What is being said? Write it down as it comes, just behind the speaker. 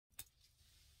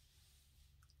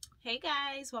Hey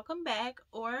guys, welcome back,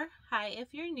 or hi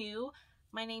if you're new.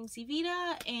 My name's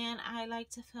Evita and I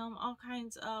like to film all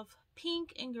kinds of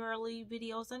pink and girly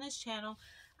videos on this channel.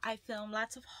 I film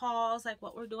lots of hauls like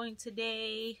what we're doing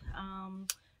today,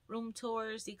 room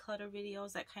tours, declutter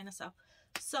videos, that kind of stuff.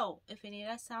 So if any of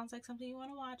that sounds like something you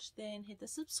want to watch, then hit the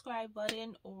subscribe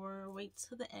button or wait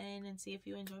till the end and see if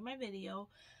you enjoy my video.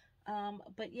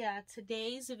 But yeah,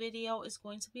 today's video is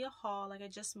going to be a haul. Like I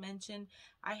just mentioned,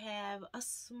 I have a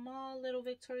small little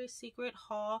Victoria's Secret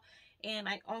haul, and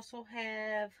I also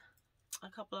have a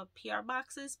couple of PR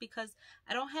boxes because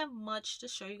I don't have much to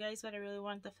show you guys, but I really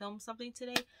wanted to film something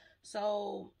today.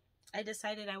 So I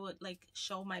decided I would like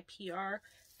show my PR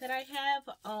that I have.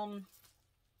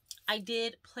 I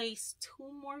did place 2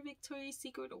 more Victoria's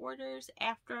Secret orders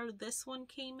after this one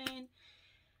came in.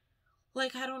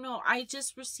 Like, I don't know, I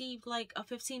just received like a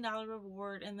 $15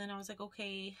 reward, and then I was like,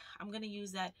 okay, I'm gonna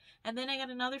use that. And then I got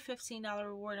another $15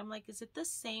 reward. I'm like, is it the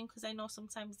same? Because I know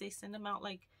sometimes they send them out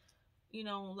like, you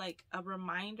know, like a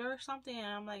reminder or something, and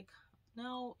I'm like,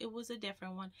 no, it was a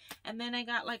different one. And then I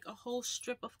got like a whole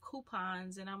strip of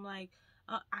coupons, and I'm like,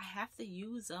 I have to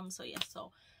use them. So yeah,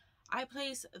 so I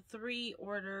placed 3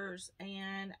 orders,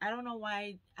 and I don't know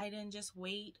why I didn't just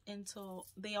wait until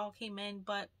they all came in,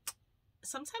 but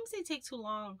sometimes they take too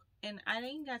long and I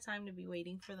ain't got time to be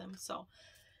waiting for them. So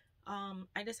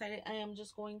I decided I am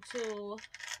just going to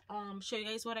show you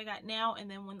guys what I got now,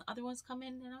 and then when the other ones come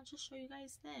in, then I'll just show you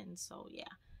guys then. So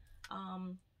yeah,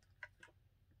 I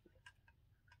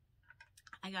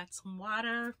got some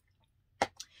water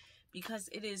because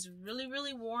it is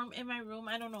really warm in my room.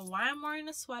 I don't know why I'm wearing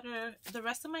a sweater. The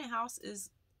rest of my house is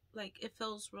like, it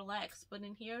feels relaxed, but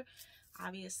in here,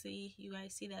 obviously you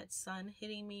guys see that sun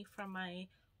hitting me from my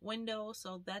window,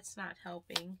 so that's not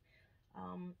helping.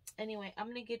 Anyway, I'm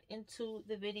gonna get into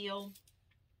the video.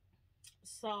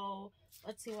 So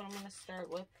let's see what I'm gonna start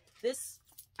with. This,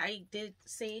 I did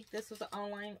say this was an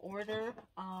online order.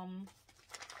 I'm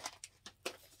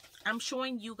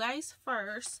showing you guys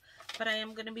first, but I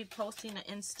am going to be posting an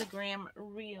Instagram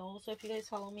reel. So if you guys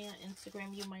follow me on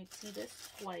Instagram, you might see this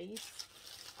twice.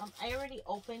 I already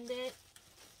opened it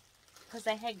because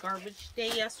I had garbage day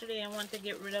yesterday. I wanted to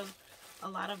get rid of a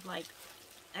lot of like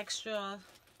extra,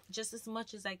 just as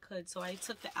much as I could. So I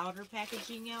took the outer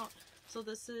packaging out. So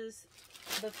this is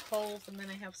the clothes, and then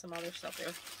I have some other stuff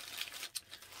there.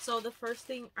 So the first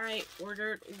thing I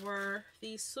ordered were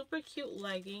these super cute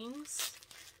leggings.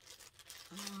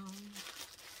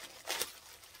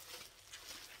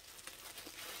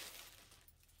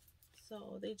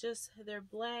 So they're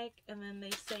black, and then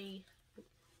they say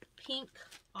pink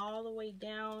all the way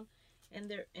down, and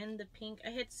they're in the pink. I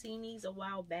had seen these a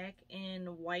while back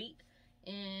in white,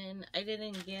 and I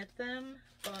didn't get them,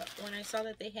 but when I saw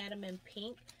that they had them in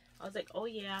pink, I was like, oh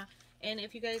yeah. And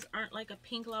if you guys aren't like a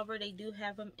pink lover, they do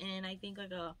have them in, I think,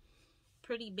 like a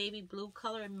pretty baby blue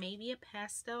color and maybe a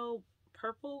pastel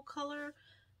purple color,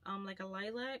 like a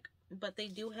lilac. But they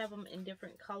do have them in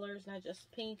different colors, not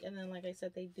just pink. And then, like I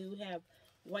said, they do have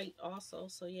white also.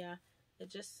 So yeah, it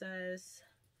just says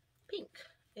pink,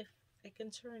 if I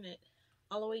can turn it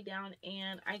all the way down.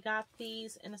 And I got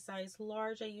these in a size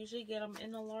large. I usually get them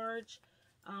in a large,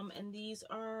 and these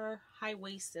are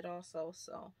high-waisted also,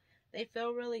 so they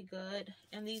feel really good.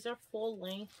 And these are full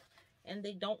length, and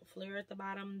they don't flare at the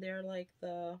bottom. They're like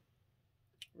the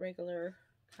regular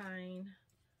kind.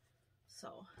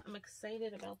 So I'm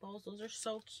excited about those. Those are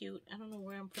so cute. I don't know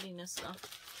where I'm putting this stuff.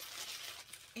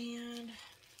 And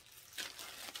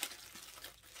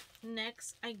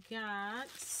next I got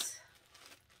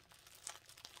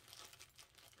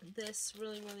this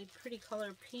really pretty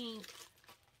color pink.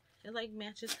 It like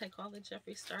matches like all the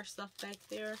Jeffree Star stuff back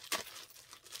there.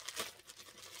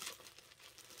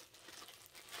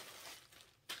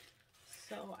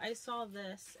 So I saw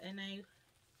this and I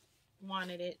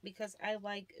wanted it because I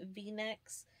like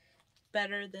V-necks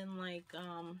better than like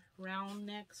round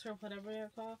necks or whatever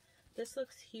they're called. This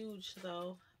looks huge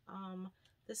though.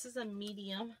 This is a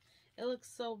medium. It looks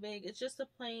so big. It's just a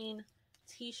plain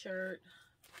t-shirt,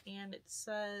 and it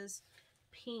says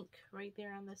pink right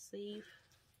there on the sleeve,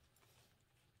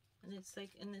 and it's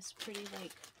like in this pretty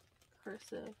like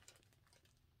cursive.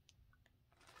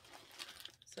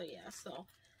 So yeah, so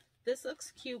this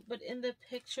looks cute, but in the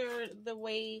picture, the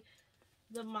way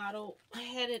the model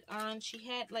had it on, she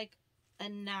had like a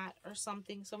knot or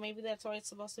something, so maybe that's why it's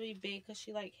supposed to be big, because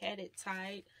she like had it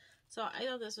tied. So I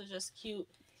thought this was just cute.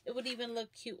 It would even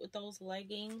look cute with those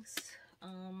leggings.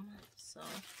 So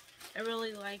I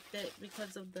really liked it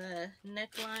because of the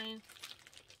neckline.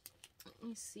 Let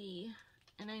me see.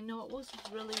 And I know it was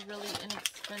really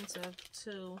inexpensive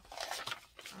too.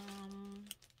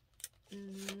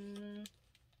 it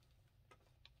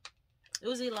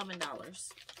was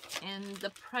 $11. And the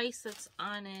price that's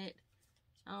on it,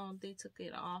 oh, they took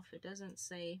it off. It doesn't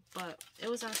say, but it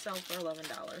was on sale for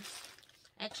 $11.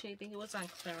 Actually, I think it was on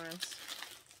clearance.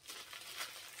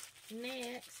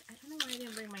 Next, I don't know why I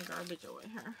didn't bring my garbage over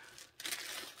here.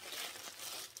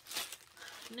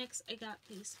 Next, I got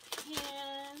these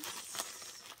pants.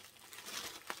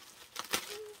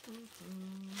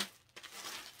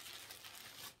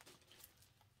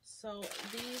 So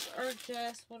these are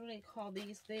just, what do they call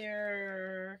these?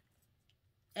 They're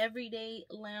everyday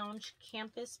lounge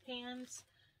campus pants,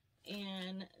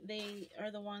 and they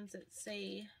are the ones that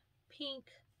say pink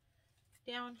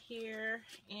down here.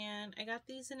 And I got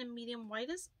these in a medium. Why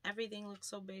does everything look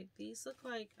so big? These look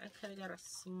like I could have got a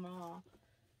small.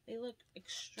 They look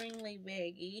extremely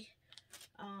baggy.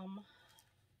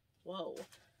 Whoa,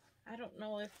 I don't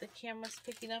know if the camera's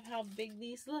picking up how big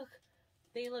these look.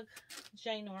 They look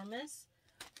ginormous.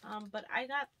 But I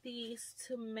got these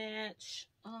to match,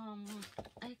 I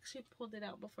actually pulled it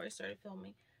out before I started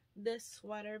filming, this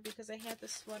sweater, because I had the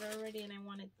sweater already and I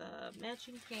wanted the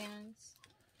matching pants.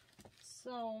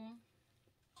 So,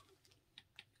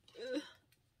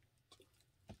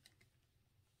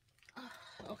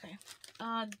 okay.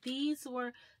 These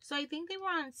were, so I think they were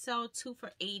on sale 2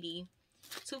 for $80,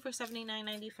 2 for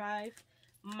 $79.95.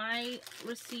 My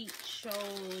receipt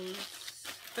shows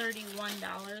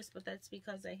 $31, but that's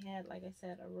because I had, like I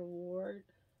said, a reward.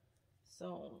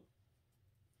 So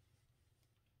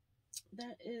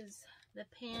that is the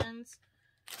pants.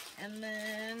 And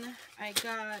then I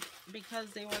got,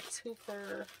 because they were 2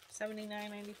 for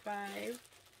 $79.95,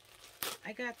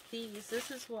 I got these. This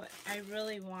is what I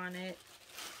really wanted.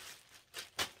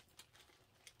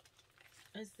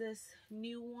 Is this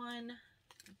new one,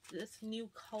 this new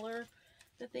color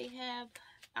that they have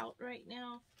out right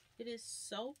now. It is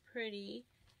so pretty,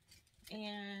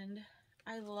 and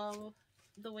I love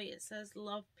the way it says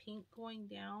love pink going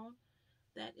down.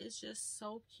 That is just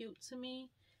so cute to me.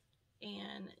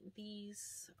 And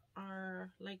these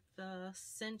are like the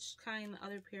cinched kind. The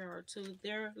other pair are too.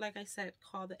 They're, like I said,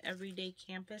 called the everyday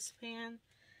campus pant,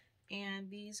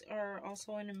 and these are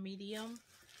also in a medium,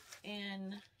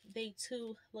 and they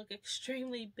too look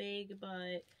extremely big,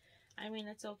 but I mean,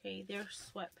 it's okay. They're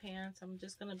sweatpants. I'm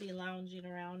just gonna be lounging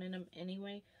around in them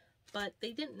anyway. But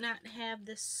they did not have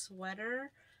this sweater.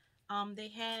 They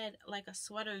had like a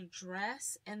sweater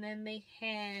dress, and then they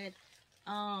had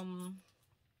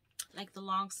like the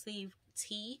long sleeve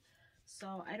tee.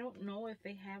 So I don't know if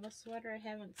they have a sweater. I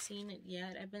haven't seen it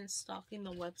yet. I've been stalking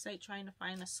the website trying to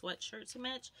find a sweatshirt to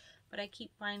match, but I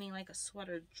keep finding like a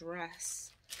sweater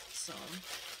dress. So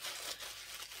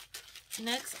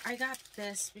next I got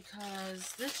this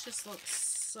because this just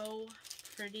looks so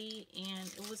pretty,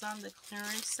 and it was on the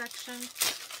clearance section,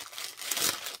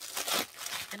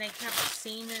 and I kept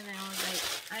seeing it and I was like,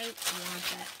 I want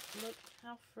that. Look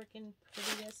how freaking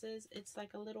pretty this is. It's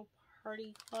like a little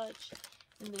party clutch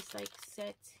in this like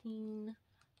sateen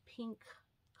pink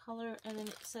color, and then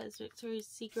it says Victoria's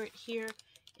Secret here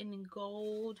in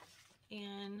gold,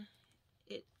 and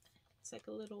it's like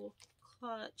a little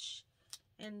clutch.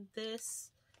 And this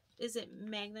isn't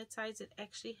magnetized. It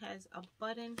actually has a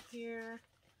button here,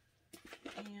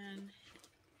 and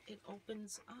it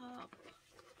opens up.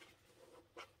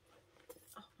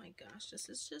 Oh my gosh, this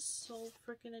is just so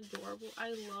freaking adorable.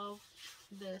 I love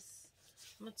this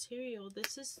material.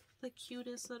 This is the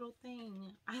cutest little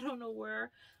thing. I don't know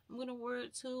where I'm gonna wear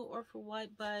it to or for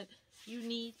what, but you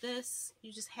need this.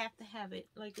 You just have to have it.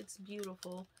 Like, it's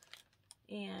beautiful.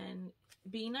 And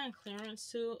being on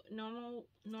clearance too, normal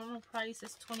price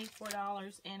is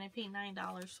 $24, and I paid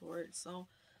 $9 for it. So,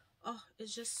 oh,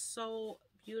 it's just so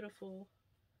beautiful.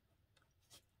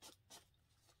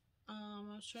 I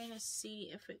was trying to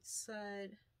see if it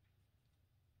said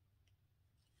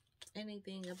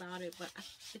anything about it, but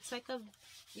it's like a,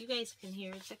 you guys can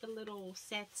hear, it's like a little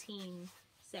satin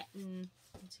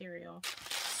material.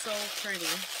 So pretty.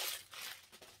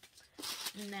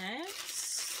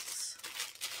 Next,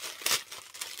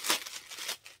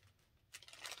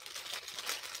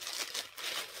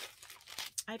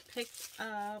 I picked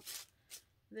up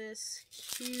this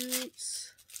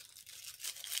cute,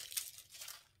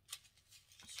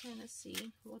 trying to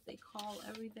see what they call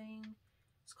everything.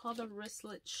 It's called a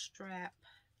wristlet strap,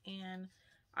 and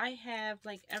I have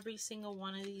like every single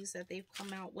one of these that they've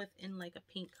come out with in like a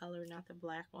pink color, not the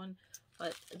black one,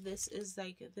 but this is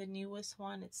like the newest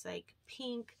one. It's like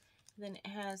pink, then it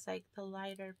has like the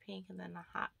lighter pink, and then the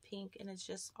hot pink, and it's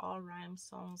just all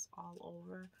rhinestones all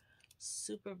over.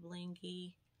 Super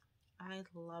blingy. I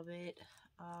love it.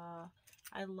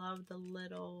 I love the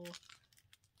little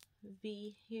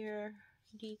V here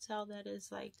detail that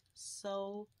is like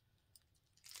so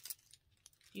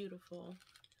beautiful,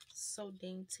 so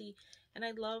dainty. And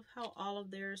I love how all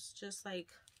of theirs just like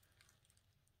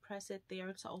press it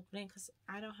there to open it, because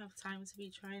I don't have time to be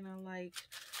trying to like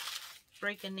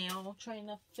break a nail trying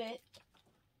to fit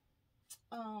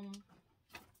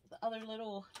the other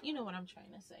little, you know what I'm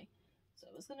trying to say. So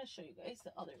I was gonna show you guys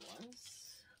the other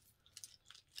ones.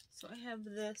 So I have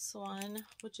this one,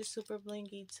 which is super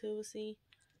blingy too. See,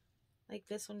 like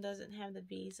this one doesn't have the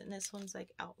V's, and this one's like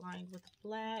outlined with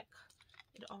black.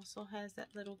 It also has that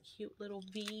little cute little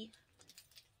V.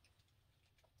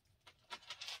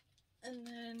 And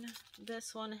then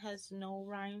this one has no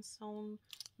rhinestone,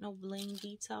 no bling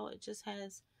detail. It just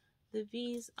has the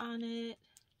V's on it.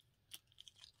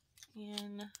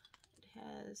 And it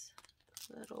has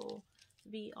the little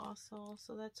V also.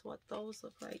 So that's what those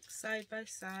look like side by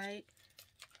side.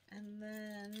 And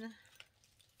then,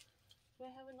 do I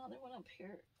have another one up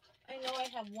here? I know I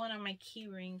have one on my key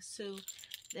rings too.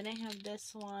 Then I have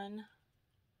this one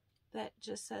that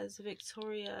just says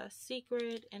Victoria's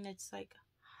Secret, and it's like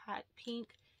hot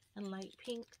pink and light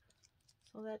pink.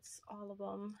 So that's all of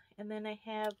them. And then I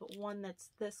have one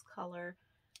that's this color.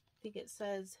 I think it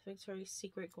says Victoria's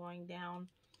Secret going down,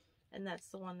 and that's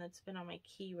the one that's been on my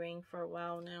key ring for a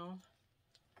while now.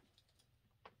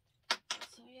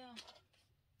 So yeah,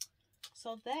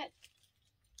 so that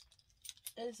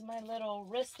is my little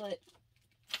wristlet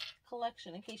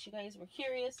collection, in case you guys were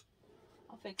curious.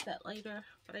 I'll fix that later,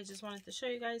 but I just wanted to show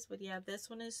you guys. But yeah, this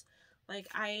one is like,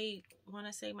 I want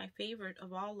to say my favorite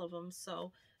of all of them.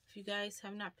 So if you guys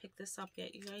have not picked this up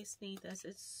yet, you guys need this.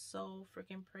 It's so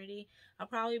freaking pretty. I'll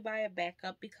probably buy a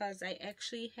backup because I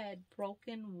actually had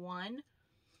broken one.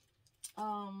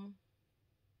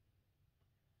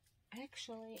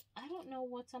 Actually, I don't know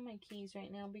what's on my keys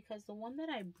right now, because the one that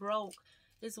I broke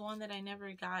is the one that I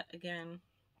never got again.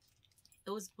 It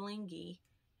was blingy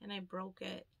and I broke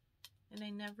it, and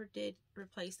I never did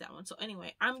replace that one. So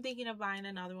anyway, I'm thinking of buying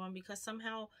another one because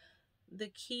somehow the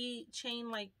key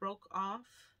chain like broke off,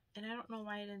 and I don't know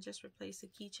why I didn't just replace the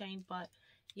keychain. But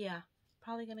yeah,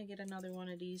 probably gonna get another one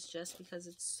of these just because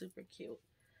it's super cute.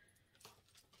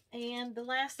 And the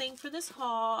last thing for this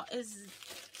haul is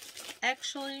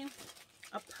actually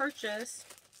a purchase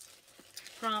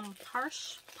from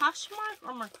Poshmark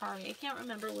or Mercari. I can't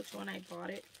remember which one I bought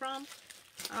it from,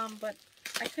 but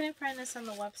I couldn't find this on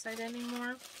the website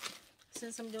anymore.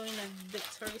 Since I'm doing a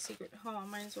Victoria's Secret haul, I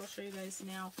might as well show you guys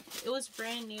now. It was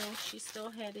brand new. She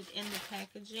still had it in the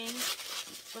packaging,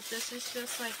 but this is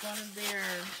just like one of their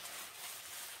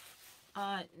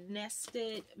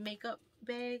nested makeup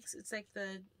bags. It's like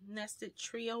the nested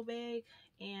trio bag,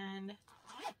 and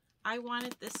I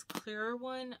wanted this clearer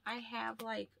one. I have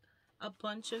like a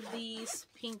bunch of these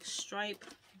pink stripe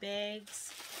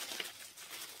bags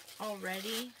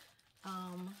already.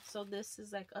 So this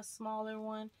is like a smaller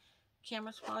one.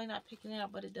 Camera's probably not picking it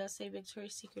up, but it does say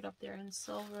Victoria's Secret up there in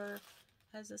silver.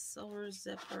 Has a silver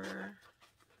zipper,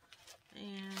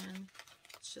 and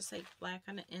it's just like black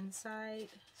on the inside.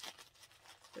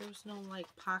 There's no like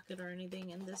pocket or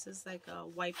anything, and this is like a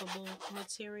wipeable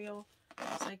material.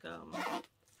 It's like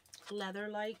leather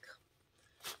like.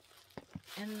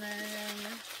 And then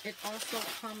it also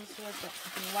comes with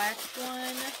a black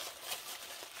one.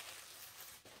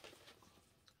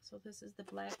 So this is the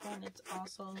black one. It's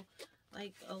also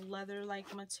like a leather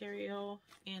like material,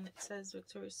 and it says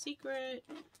Victoria's Secret,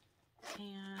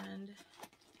 and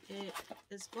it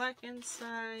is black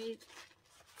inside.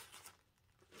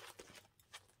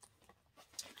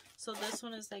 So this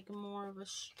one is like more of a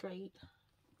straight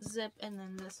zip, and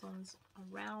then this one's a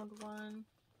round one.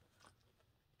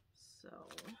 So,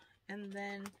 and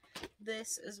then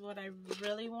this is what I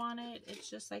really wanted. It's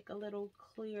just like a little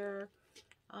clear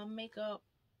makeup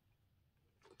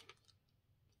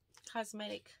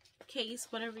cosmetic case,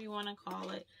 whatever you want to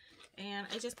call it. And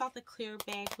I just thought the clear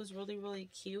bag was really, really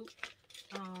cute.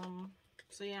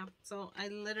 So yeah, so I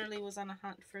literally was on a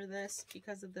hunt for this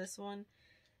because of this one.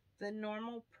 The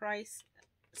normal price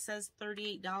says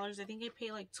 $38. I think I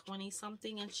paid like 20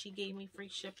 something, and she gave me free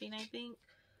shipping, I think.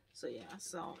 So yeah,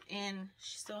 so, and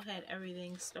she still had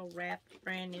everything still wrapped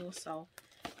brand new, so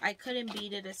I couldn't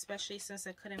beat it, especially since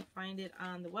I couldn't find it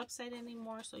on the website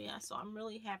anymore. So yeah, so I'm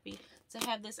really happy to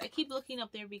have this. I keep looking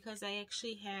up there because I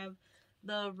actually have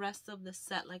the rest of the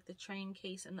set, like the train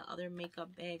case and the other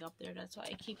makeup bag up there. That's why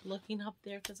I keep looking up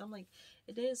there, because I'm like,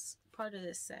 it is part of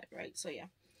this set, right? So yeah,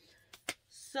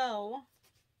 so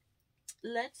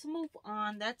let's move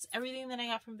on. That's everything that I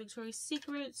got from Victoria's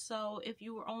Secret. So if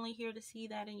you were only here to see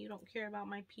that and you don't care about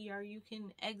my PR, you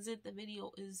can exit. The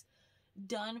video is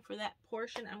done for that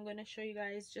portion, I'm going to show you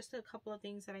guys just a couple of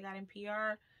things that I got in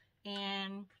PR,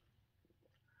 and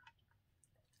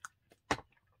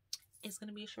it's going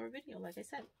to be a short video, like I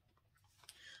said.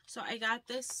 So I got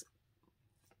this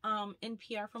in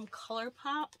PR from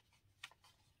ColourPop,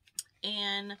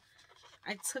 and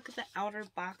I took the outer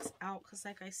box out because,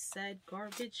 like I said,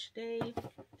 garbage day,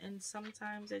 and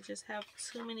sometimes I just have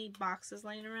too many boxes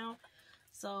laying around.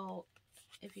 So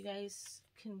if you guys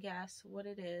can guess what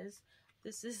it is,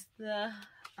 this is the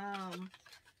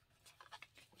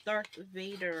Darth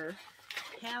Vader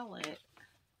palette,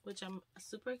 which I'm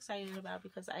super excited about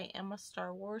because I am a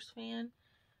Star Wars fan.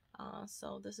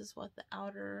 So this is what the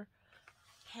outer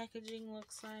packaging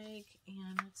looks like,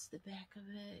 and it's the back of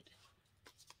it.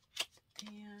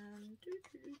 And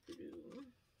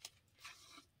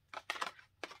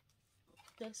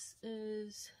this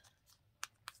is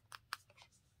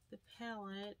the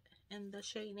palette, and the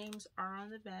shade names are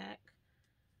on the back.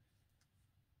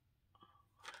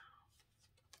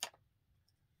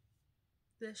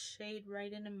 This shade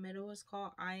right in the middle is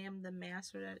called I Am the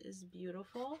Master. That is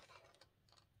beautiful.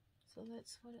 So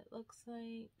that's what it looks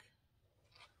like.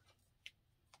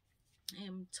 I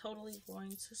am totally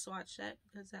going to swatch that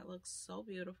because that looks so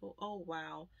beautiful. Oh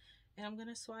wow. And I'm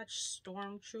gonna swatch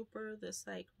Stormtrooper, this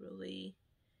like really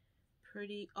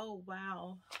pretty. Oh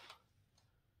wow.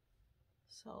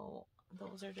 So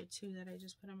those are the two that I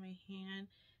just put on my hand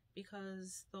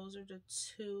because those are the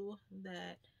two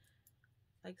that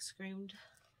like screamed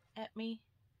at me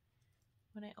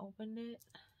when I opened it.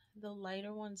 The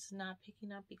lighter one's not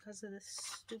picking up because of this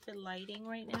stupid lighting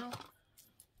right now.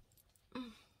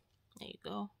 There you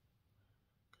go.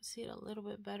 You can see it a little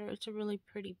bit better. It's a really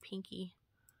pretty pinky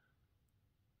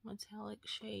metallic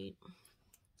shade.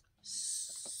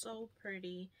 So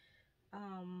pretty.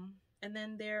 And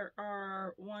then there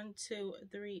are 1, 2,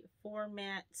 3, 4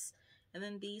 mattes, and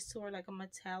then these two are like a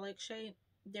metallic shade.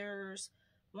 There's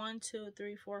 1, 2,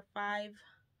 3, 4, 5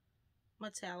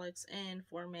 metallics and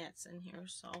 4 mattes in here.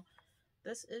 So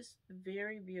this is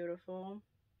very beautiful.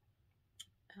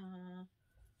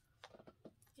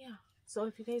 Yeah. So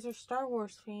if you guys are Star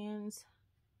Wars fans,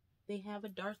 they have a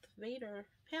Darth Vader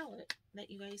palette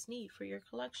that you guys need for your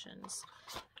collections.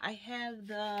 I have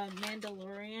the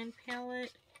Mandalorian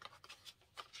palette,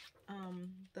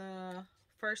 the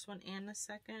first one and the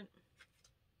second.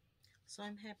 So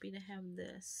I'm happy to have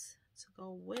this to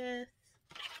go with.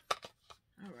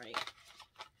 All right.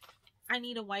 I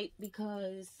need a wipe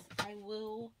because I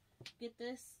will get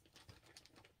this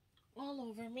all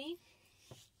over me.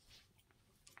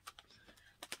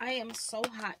 I am so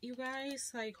hot, you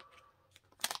guys. Like,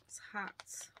 it's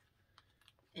hot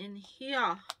in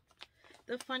here.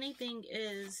 The funny thing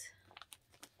is,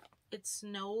 it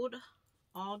snowed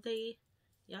all day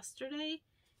yesterday,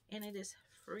 and it is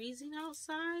freezing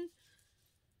outside.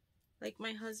 Like,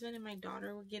 my husband and my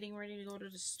daughter were getting ready to go to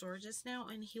the store just now,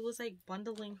 and he was like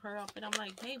bundling her up, and I'm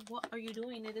like, hey, what are you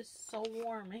doing? It is so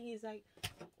warm. And he's like,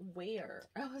 where?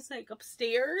 I was like,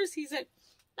 upstairs? He's like,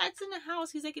 that's in the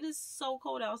house. He's like, it is so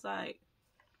cold outside.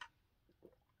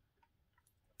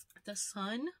 The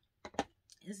sun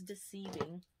is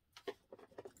deceiving.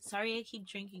 Sorry I keep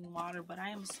drinking water, but I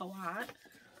am so hot.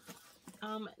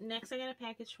 Next I got a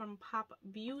package from Pop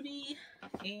Beauty,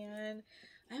 and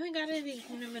I haven't got anything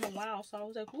from them in a while, so I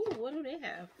was like, ooh, what do they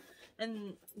have?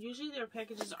 And usually their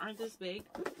packages aren't this big,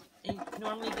 and you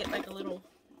normally get like a little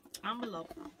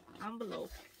envelope.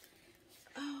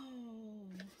 Oh,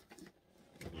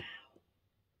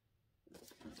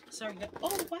 sorry.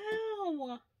 Oh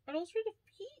wow, are those for the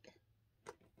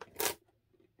feet?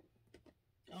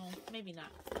 Oh, maybe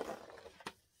not.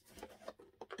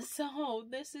 So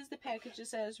this is the package. It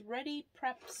says Ready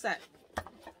Prep Set.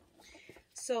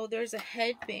 So there's a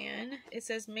headband. It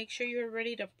says make sure you're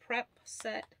ready to prep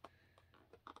set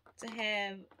to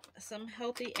have some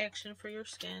healthy action for your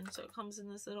skin. So it comes in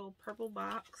this little purple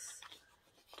box,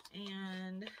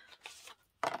 and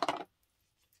it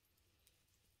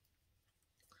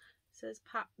says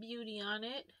Pop Beauty on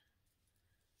it,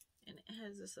 and it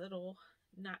has this little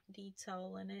knot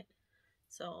detail in it.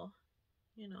 So,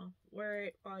 you know, wear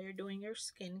it while you're doing your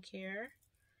skincare.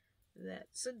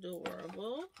 That's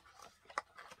adorable.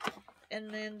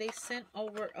 And then they sent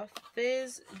over a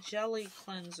Fizz Jelly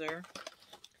Cleanser.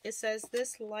 It says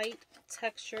this light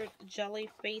textured jelly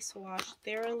face wash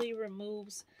thoroughly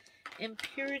removes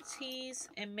impurities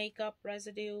and makeup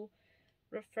residue,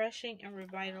 refreshing and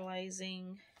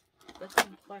revitalizing the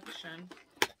complexion.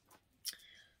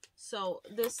 So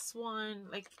this one,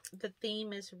 like, the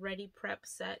theme is Ready Prep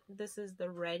Set. This is the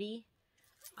Ready.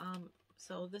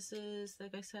 So this is,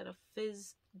 like I said, a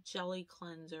Fizz Jelly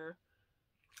Cleanser.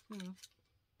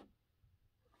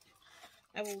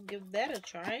 I will give that a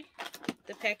try.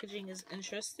 The packaging is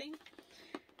interesting.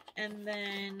 And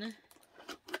then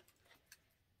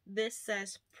this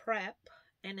says prep,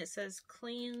 and it says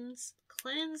cleansed,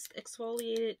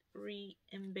 exfoliated,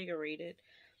 reinvigorated.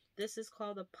 This is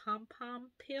called a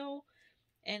pom-pom peel,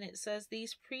 and it says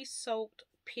these pre-soaked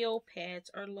peel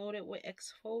pads are loaded with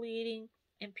exfoliating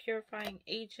and purifying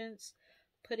agents,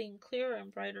 putting clearer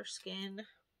and brighter skin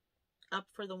up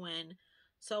for the win.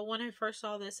 So when I first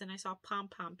saw this and I saw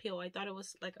pom-pom peel, I thought it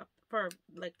was like for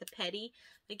like the petty.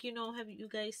 Like, you know, have you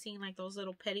guys seen like those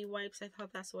little petty wipes? I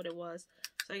thought that's what it was.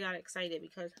 So I got excited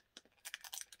because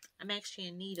I'm actually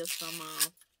in need of some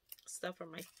stuff for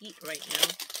my feet right now.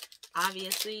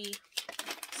 Obviously,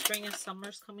 spring and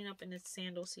summer's coming up and it's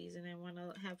sandal season. I want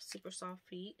to have super soft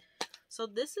feet. So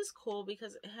this is cool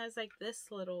because it has like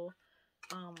this little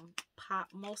pop.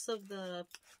 Most of the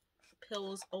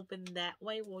pills open that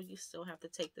way. Well, you still have to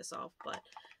take this off, but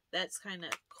that's kind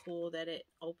of cool that it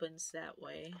opens that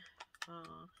way.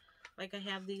 Like I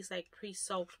have these like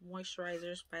pre-soaked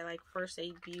moisturizers by like First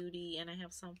Aid Beauty, and I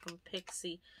have some from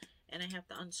Pixie, and I have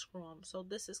to unscrew them. So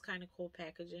this is kind of cool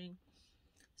packaging.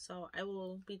 So I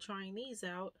will be trying these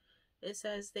out. It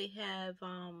says they have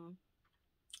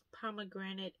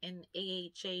pomegranate and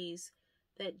AHAs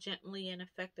that gently and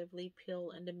effectively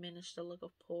peel and diminish the look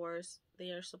of pores. They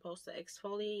are supposed to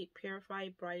exfoliate, purify,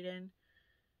 brighten,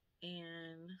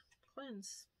 and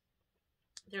cleanse.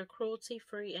 They're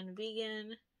cruelty-free and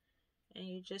vegan, and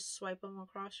you just swipe them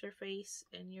across your face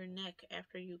and your neck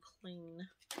after you clean.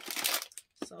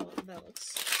 So that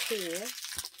looks cool.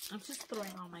 I'm just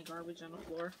throwing all my garbage on the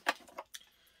floor.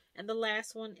 And the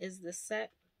last one is the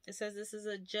set. It says this is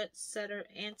a Jet Setter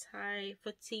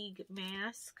Anti-Fatigue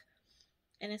Mask.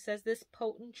 And it says this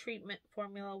potent treatment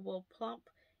formula will plump,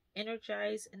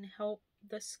 energize, and help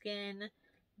the skin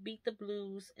beat the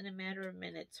blues in a matter of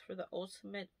minutes for the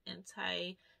ultimate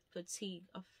anti-fatigue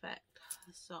effect.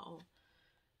 So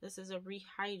this is a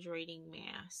rehydrating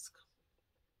mask.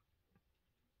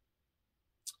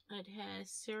 It has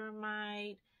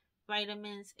ceramide,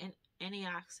 vitamins, and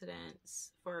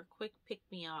antioxidants for a quick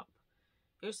pick-me-up.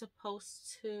 You're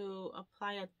supposed to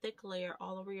apply a thick layer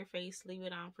all over your face, leave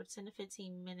it on for 10 to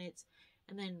 15 minutes,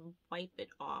 and then wipe it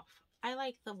off. I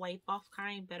like the wipe off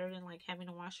kind better than like having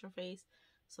to wash your face.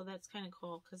 So that's kind of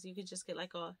cool because you could just get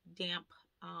like a damp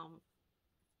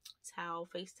towel,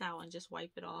 face towel, and just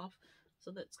wipe it off.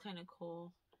 So that's kind of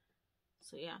cool.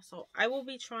 So yeah, so I will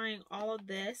be trying all of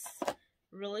this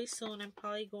really soon. I'm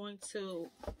probably going to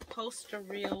post a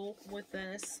reel with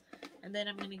this, and then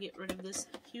I'm going to get rid of this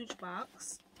huge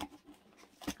box.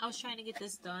 I was trying to get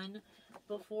this done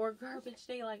before garbage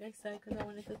day, like I said, because I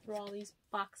wanted to throw all these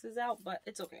boxes out, but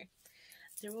it's okay.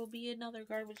 There will be another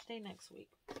garbage day next week.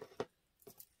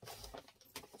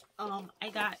 I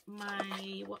got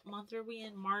my, what month are we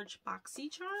in? March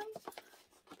BoxyCharm.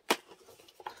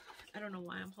 I don't know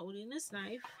why I'm holding this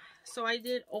knife. So I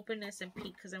did open this and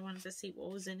peek because I wanted to see what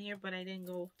was in here, but I didn't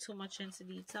go too much into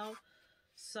detail.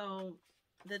 So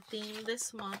the theme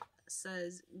this month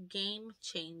says Game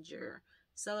Changer,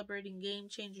 celebrating game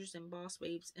changers and boss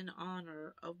babes in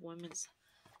honor of Women's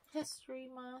History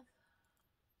Month.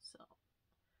 So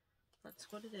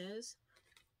that's what it is.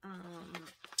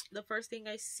 The first thing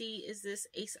I see is this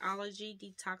Aceology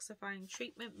Detoxifying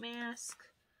Treatment Mask.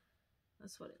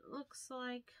 That's what it looks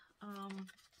like.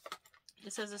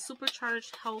 It says a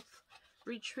supercharged health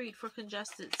retreat for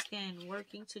congested skin,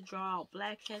 working to draw out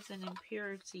blackheads and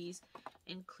impurities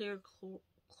and clear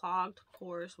clogged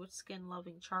pores with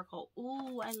skin-loving charcoal.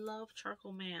 Ooh, I love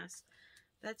charcoal masks.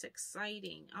 That's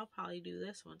exciting. I'll probably do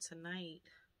this one tonight.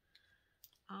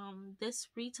 This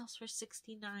retails for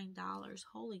 $69.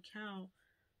 Holy cow.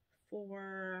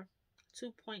 For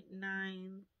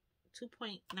 2.19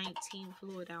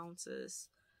 fluid ounces.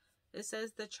 It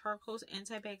says the charcoal's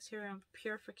antibacterial and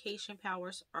purification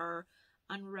powers are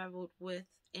unrivaled with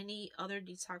any other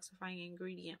detoxifying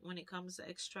ingredient when it comes to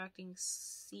extracting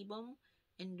sebum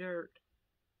and dirt.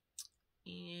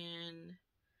 And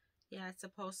yeah, it's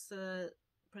supposed to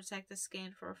protect the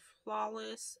skin for a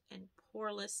flawless and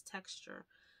poreless texture.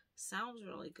 Sounds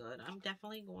really good. I'm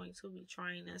definitely going to be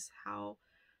trying this. How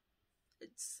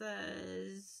it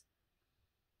says,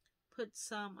 put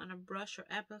some on a brush or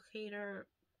applicator,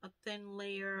 a thin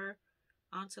layer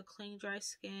onto clean dry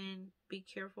skin. Be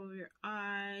careful of your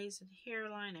eyes and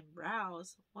hairline and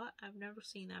brows. What? I've never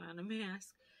seen that on a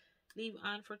mask. Leave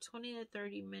on for 20 to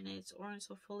 30 minutes or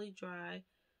until fully dry.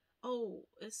 Oh,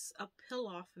 it's a peel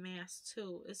off mask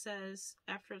too. It says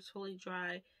after it's fully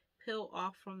dry, peel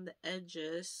off from the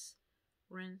edges.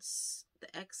 Rinse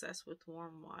the excess with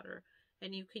warm water.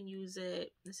 and you can use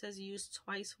it. It says use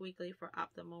twice weekly for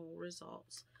optimal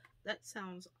results. That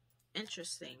sounds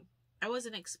interesting. I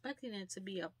wasn't expecting it to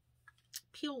be a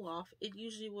peel off. It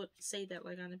usually would say that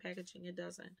like on the packaging. It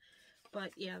doesn't.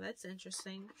 But yeah, that's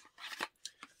interesting.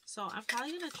 So I'm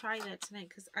probably going to try that tonight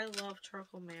because I love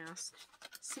charcoal mask.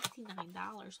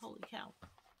 $69. Holy cow.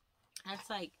 That's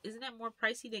like, isn't that more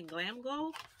pricey than Glam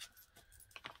Glow?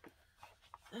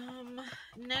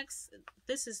 Next,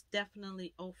 this is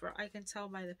definitely Ofra. I can tell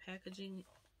by the packaging,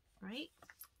 right?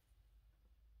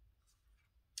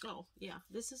 Oh, yeah.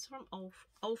 This is from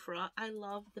Ofra. I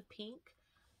love the pink.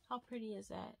 How pretty is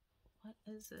that? What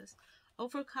is this?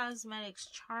 Ofra Cosmetics.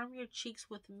 Charm your cheeks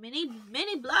with mini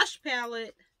blush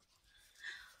palette.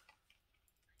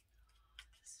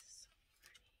 This is so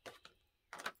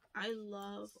pretty. I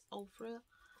love Ofra.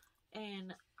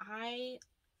 And I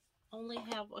only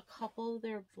have a couple of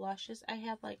their blushes. I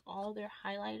have like all their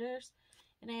highlighters.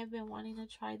 And I have been wanting to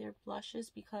try their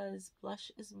blushes because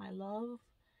blush is my love.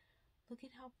 Look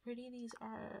at how pretty these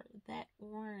are. That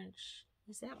orange.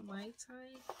 Is that my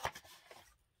type?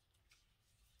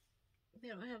 They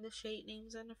don't have the shade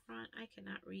names on the front. I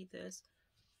cannot read this.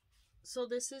 So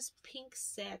this is Pink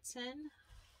Satin.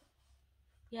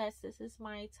 Yes, this is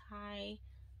my tie.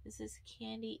 This is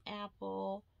Candy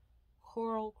Apple,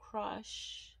 Coral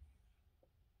Crush,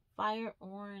 Fire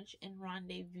Orange, and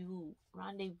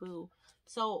Rendezvous.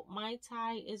 So my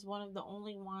tie is one of the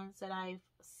only ones that I've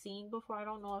seen before. I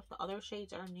don't know if the other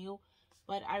shades are new,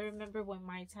 but I remember when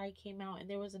my tie came out and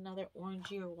there was another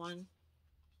orangier one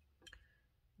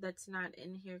that's not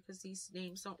in here because these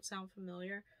names don't sound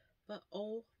familiar. But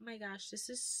oh my gosh, this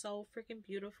is so freaking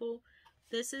beautiful.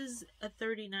 This is a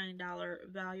 $39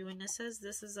 value, and it says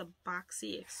this is a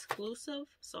Boxy exclusive,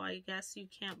 so I guess you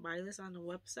can't buy this on the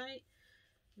website.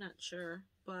 Not sure,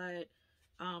 but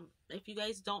if you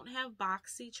guys don't have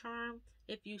BoxyCharm,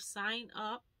 if you sign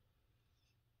up,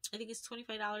 I think it's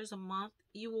 $25 a month,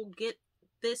 you will get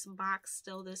this box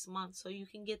still this month. So you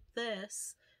can get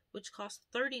this, which costs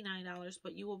 $39,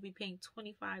 but you will be paying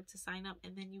 $25 to sign up,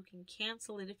 and then you can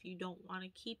cancel it if you don't want to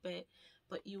keep it,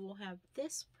 but you will have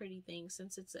this pretty thing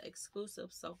since it's an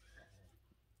exclusive. So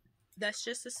that's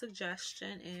just a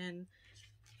suggestion, and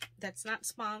that's not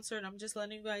sponsored. I'm just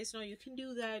letting you guys know you can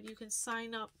do that. You can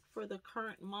sign up for the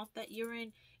current month that you're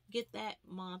in, get that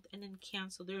month, and then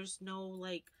cancel. There's no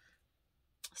like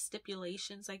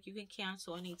stipulations, like you can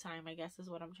cancel anytime, I guess is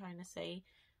what I'm trying to say.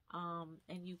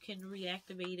 And you can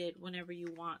reactivate it whenever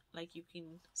you want. Like you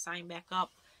can sign back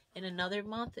up in another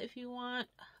month if you want.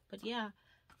 But yeah,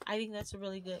 I think that's a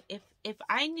really good. If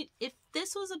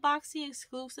this was a Boxy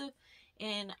exclusive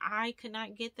and I could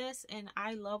not get this, and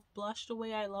I love blush the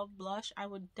way I love blush, I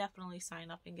would definitely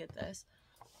sign up and get this.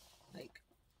 Like,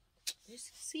 you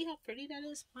see how pretty that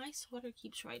is? My sweater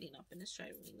keeps riding up and it's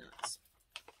driving me nuts.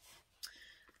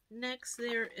 Next,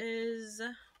 there is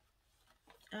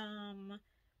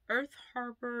Earth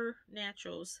Harbor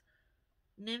Naturals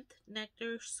Nymph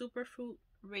Nectar Superfruit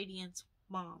Radiance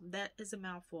Balm. That is a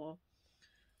mouthful.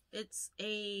 It's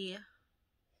a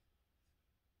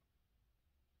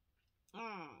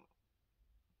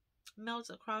melts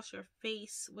across your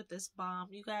face with this balm.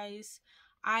 You guys,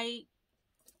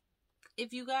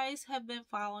 if you guys have been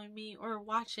following me or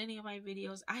watch any of my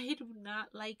videos, I do not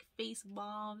like face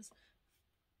balms,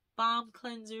 balm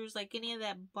cleansers, like any of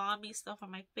that balmy stuff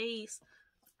on my face.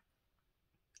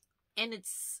 And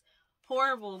it's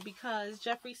horrible because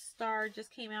Jeffree Star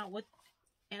just came out with,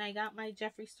 and I got my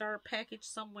Jeffree Star package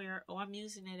somewhere. Oh, I'm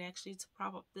using it actually to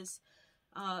prop up this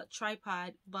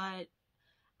tripod, but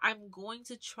I'm going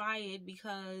to try it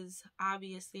because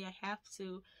obviously I have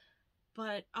to.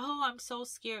 But oh, I'm so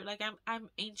scared. Like I'm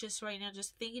anxious right now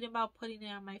just thinking about putting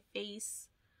it on my face.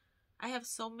 I have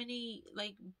so many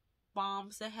like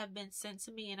balms that have been sent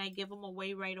to me, and I give them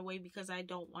away right away because I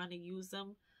don't want to use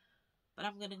them. But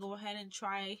I'm gonna go ahead and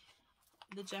try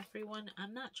the Jeffree one.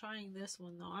 I'm not trying this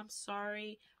one though. I'm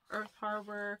sorry, Earth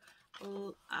Harbor.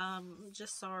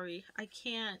 Just sorry. I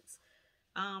can't.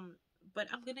 But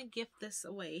I'm gonna gift this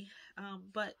away.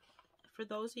 But for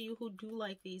those of you who do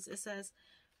like these, it says,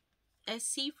 as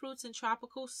sea fruits and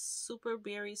tropical super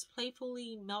berries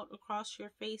playfully melt across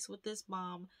your face with this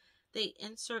balm, they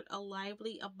insert a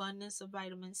lively abundance of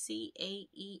vitamin C, A,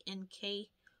 E, and K,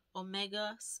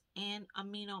 omegas, and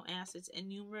amino acids, and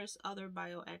numerous other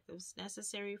bioactives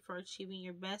necessary for achieving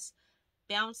your best,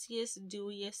 bounciest,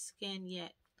 dewiest skin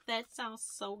yet. That sounds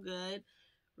so good.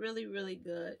 Really, really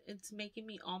good. It's making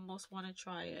me almost want to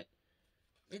try it.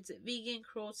 It's vegan,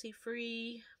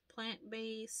 cruelty-free,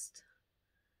 plant-based,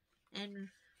 and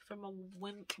from a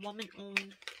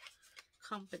woman-owned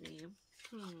company.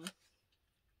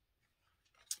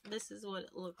 this is what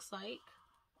it looks like.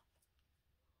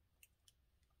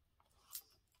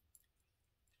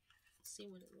 Let's see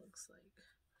what it looks like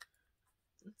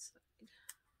inside.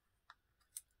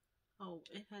 Oh,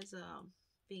 it has a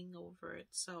thing over it,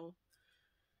 so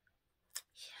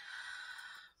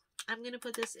yeah. I'm gonna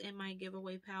put this in my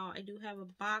giveaway pile. I do have a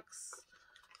box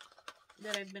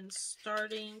that I've been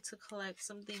starting to collect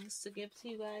some things to give to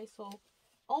you guys. So,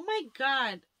 oh my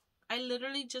god, I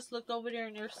literally just looked over there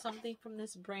and there's something from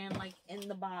this brand like in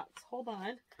the box. Hold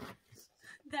on.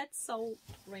 That's so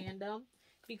random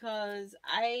because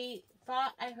I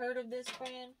thought I heard of this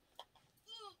brand.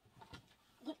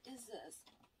 What is this?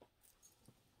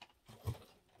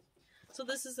 So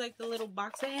this is like the little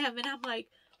box I have, and I'm like,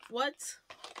 what?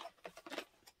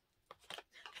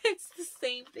 It's the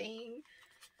same thing.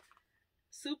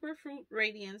 Superfruit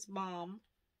Radiance Balm.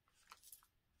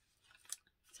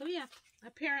 So yeah,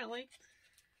 apparently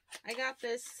I got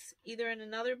this either in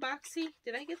another boxy.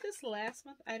 Did I get this last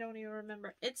month? I don't even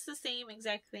remember. It's the same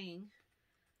exact thing.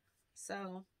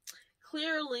 So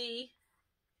clearly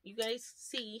you guys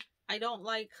see I don't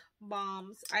like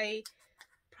balms. I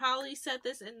probably said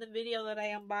this in the video that I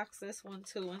unboxed this one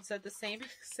too and said the same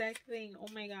exact thing. Oh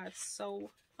my god,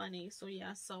 so funny. So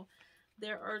yeah, so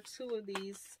there are 2 of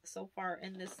these so far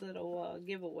in this little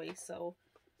giveaway. So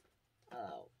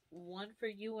one for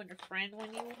you and a friend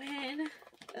when you win.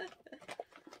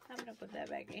 I'm gonna put that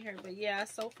back in here. But yeah,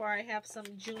 so far I have some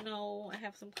Juno, I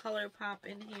have some ColourPop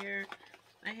in here,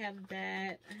 I have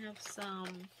that, I have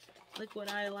some liquid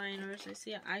eyeliners, I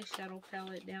see an eyeshadow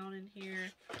palette down in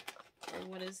here. Or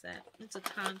what is that? It's a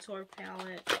contour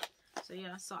palette. So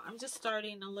yeah, so I'm just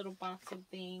starting a little box of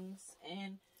things,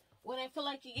 and when I feel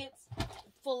like it gets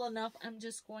full enough, I'm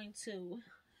just going to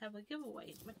have a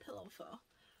giveaway. My pillow fell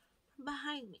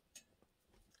behind me.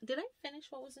 Did I finish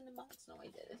what was in the box? No, I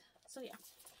didn't. So yeah,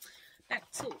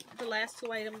 back to the last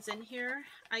 2 items in here.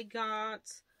 I got,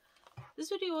 this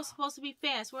video was supposed to be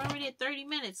fast. We're already at 30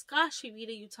 minutes. Gosh,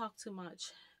 Evita, you talk too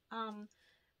much.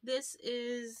 This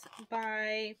is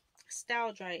by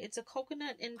Style Dry. It's a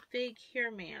coconut and fig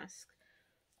hair mask.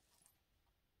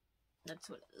 That's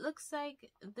what it looks like.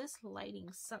 This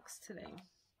lighting sucks today.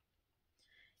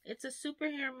 It's a super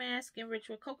hair mask enriched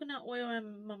with coconut oil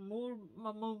and maru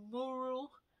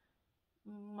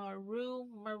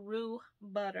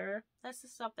butter. That's the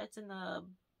stuff that's in the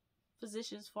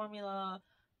Physicians Formula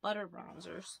butter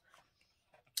bronzers.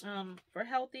 For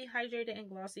healthy, hydrated, and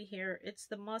glossy hair, it's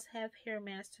the must-have hair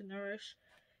mask to nourish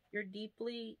your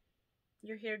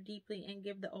hair deeply and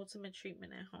give the ultimate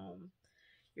treatment at home.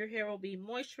 Your hair will be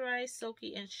moisturized,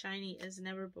 silky, and shiny as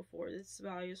never before. This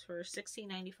value is for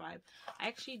 $16.95. I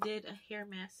actually did a hair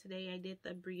mask today. I did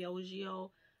the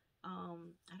Briogeo.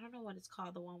 I don't know what it's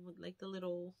called. The one with like the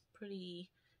little pretty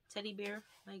teddy bear,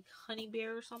 like honey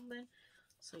bear or something.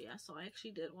 So yeah, so I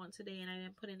actually did one today, and I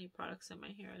didn't put any products in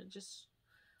my hair. Just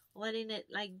letting it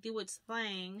like do its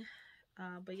thing.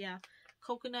 But yeah,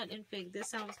 coconut and fig. This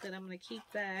sounds good. I'm gonna keep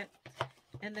that.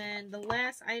 And then the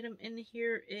last item in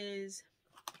here is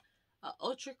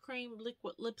Ultra Cream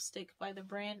Liquid Lipstick by the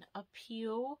brand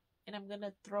Appeal. And I'm going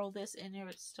to throw this in here.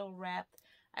 It's still wrapped.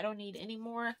 I don't need any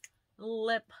more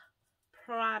lip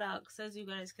products, as you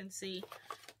guys can see.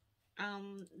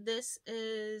 This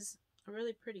is a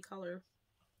really pretty color.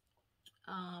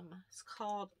 It's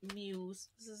called Muse.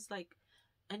 This is like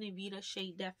an Evita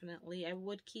shade, definitely. I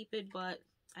would keep it, but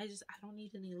I don't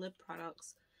need any lip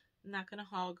products. I'm not going to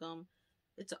hog them.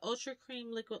 It's an ultra cream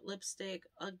liquid lipstick,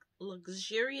 a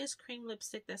luxurious cream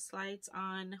lipstick that slides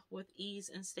on with ease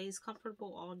and stays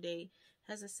comfortable all day.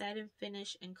 Has a satin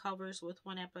finish and covers with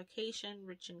one application,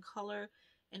 rich in color,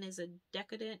 and is a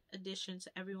decadent addition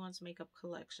to everyone's makeup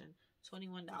collection.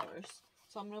 $21.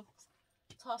 So I'm going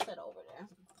to toss that over there.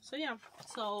 So yeah,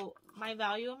 so my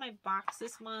value of my box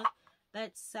this month,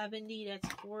 that's 70, that's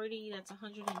 40, that's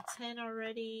 110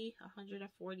 already,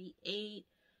 148.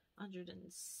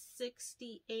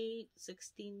 168,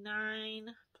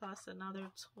 69 plus another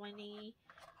 20,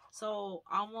 so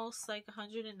almost like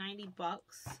 190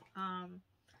 bucks.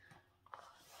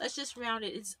 Let's just round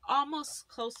it. It's almost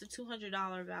close to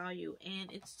 $200 value,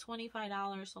 and it's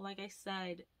 $25. So like I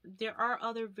said, there are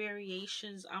other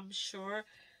variations, I'm sure.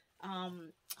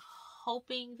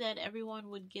 Hoping that everyone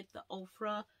would get the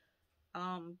Ofra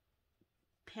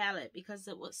palette, because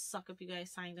it would suck if you guys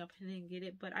signed up and didn't get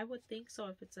it, but I would think so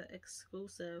if it's an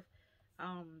exclusive.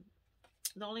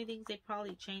 The only things they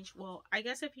probably changed, well, I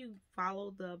guess if you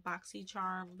follow the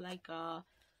BoxyCharm like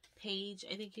page,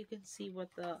 I think you can see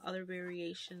what the other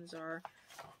variations are.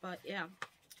 But yeah,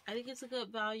 I think it's a good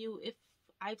value. If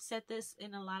I've said this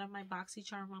in a lot of my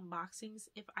BoxyCharm unboxings,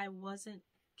 if I wasn't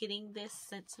getting this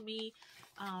sent to me,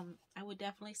 I would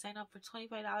definitely sign up for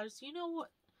 $25. You know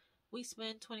what we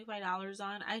spend $25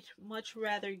 on? I'd much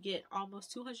rather get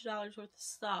almost $200 worth of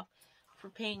stuff for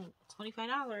paying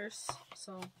 $25.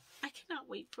 So I cannot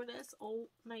wait for this. Oh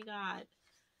my god.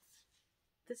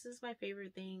 This is my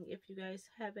favorite thing if you guys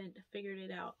haven't figured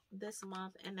it out this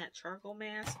month. And that charcoal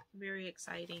mask, very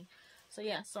exciting. So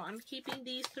yeah, so I'm keeping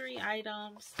these 3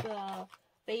 items. The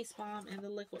face balm and the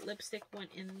liquid lipstick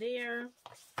went in there.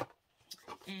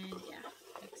 And yeah,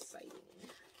 exciting.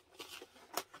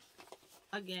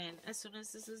 Again, as soon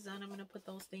as this is done, I'm going to put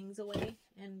those things away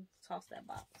and toss that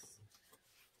box.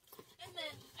 And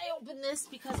then I opened this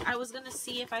because I was going to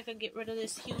see if I could get rid of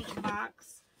this huge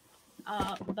box.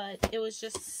 But it was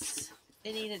just,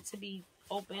 it needed to be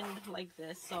opened like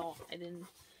this, so I didn't.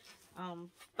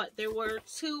 But there were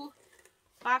 2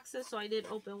 boxes, so I did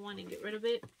open one and get rid of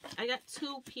it. I got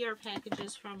 2 PR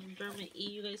packages from Derma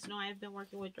E. You guys know I've been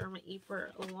working with Derma E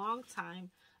for a long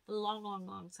time. A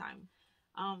long time.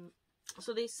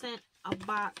 So they sent a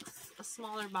box, a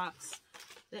smaller box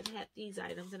that had these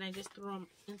items, and I just threw them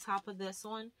on top of this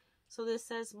one. So this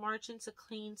says March into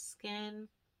Clean Skin.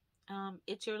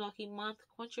 It's your lucky month.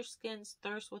 Quench your skin's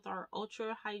thirst with our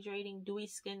ultra hydrating dewy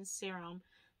skin serum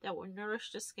that will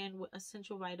nourish the skin with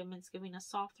essential vitamins, giving a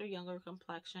softer, younger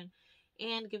complexion,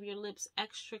 and give your lips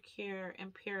extra care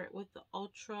and pair it with the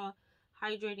ultra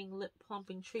hydrating lip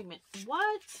plumping treatment.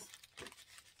 What?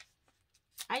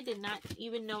 I did not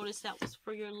even notice that was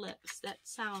for your lips. That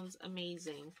sounds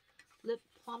amazing. Lip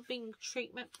plumping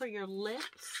treatment for your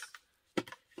lips?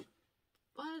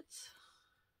 What?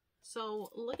 So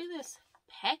look at this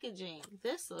packaging.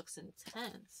 This looks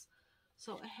intense.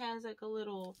 So it has like a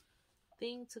little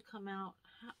thing to come out.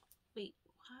 Wait,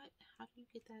 what? How do you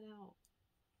get that out?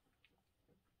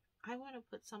 I want to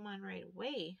put some on right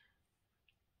away.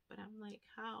 But I'm like,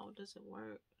 how does it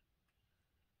work?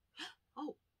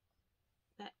 Oh,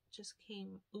 that just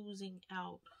came oozing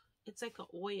out. It's like an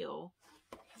oil.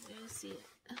 Can you see it?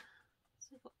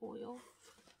 It's like an oil.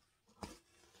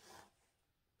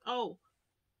 Oh,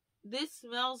 this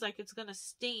smells like it's gonna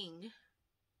sting.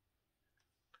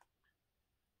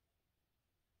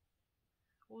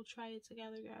 We'll try it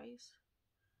together, guys.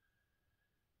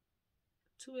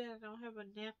 Too bad I don't have a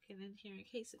napkin in here in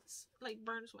case it's like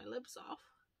burns my lips off.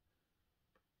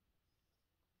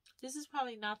 This is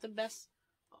probably not the best.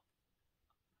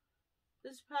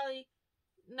 This is probably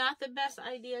not the best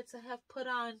idea to have put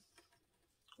on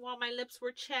while my lips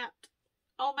were chapped.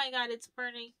 Oh my god, it's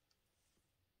burning.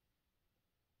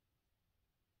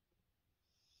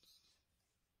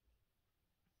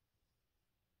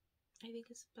 I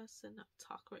think it's best to not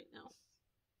talk right now.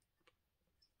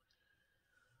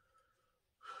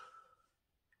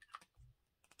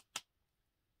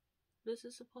 This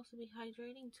is supposed to be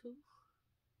hydrating too.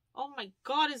 Oh my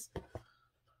god, it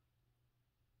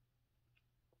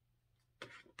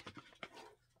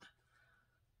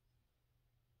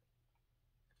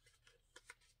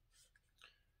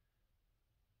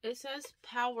says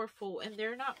powerful, and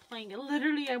they're not playing it.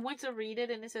 Literally, I went to read it,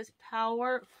 and it says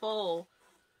powerful.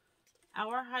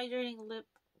 Our hydrating lip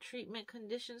treatment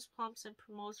conditions, plumps, and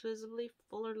promotes visibly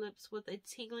fuller lips with a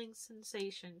tingling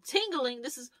sensation. Tingling?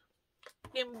 This is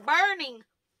burning.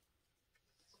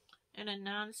 And a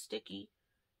non-sticky,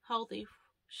 healthy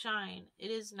shine.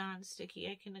 It is non-sticky.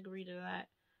 I can agree to that.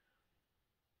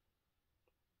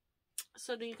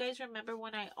 So do you guys remember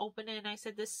when I opened it and I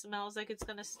said this smells like it's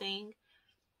gonna sting?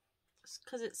 It's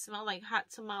because it smelled like hot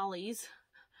tamales.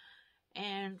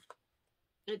 And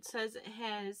it says it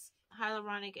has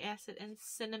hyaluronic acid and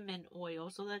cinnamon oil.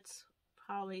 So that's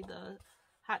probably the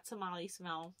hot tamale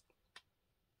smell.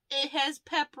 It has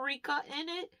paprika in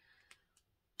it.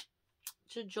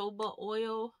 Jojoba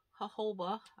oil.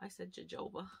 Jojoba. I said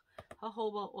jojoba.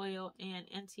 Jojoba oil and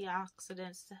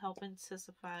antioxidants to help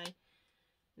intensify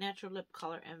natural lip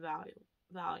color and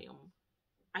volume.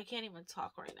 I can't even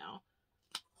talk right now.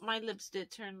 My lips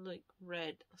did turn like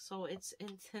red, so it's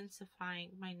intensifying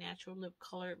my natural lip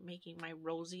color, making my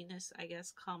rosiness, I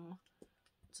guess, come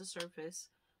to surface.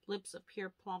 Lips appear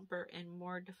plumper and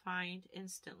more defined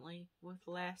instantly with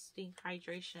lasting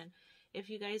hydration.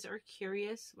 If you guys are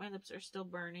curious, my lips are still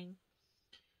burning.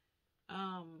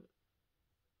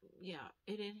 Yeah,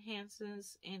 it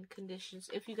enhances and conditions.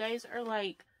 If you guys are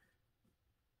like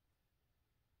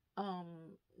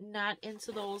not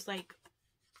into those like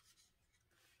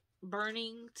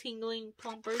burning, tingling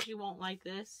plumpers, you won't like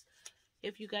this.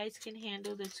 If you guys can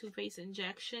handle the Too Faced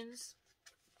injections,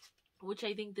 which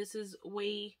I think this is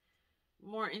way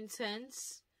more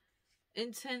intense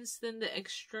than the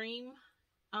extreme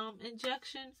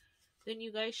injection, then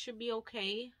you guys should be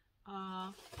okay.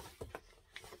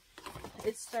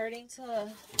 It's starting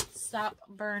to stop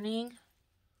burning.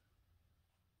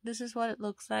 This is what it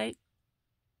looks like.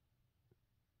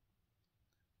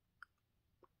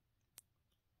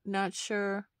 Not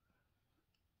sure.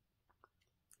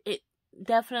 It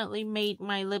definitely made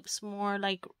my lips more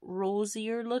like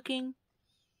rosier looking.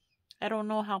 I don't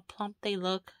know how plump they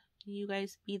look. You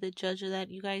guys be the judge of that.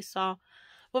 You guys saw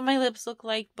what my lips look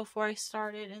like before I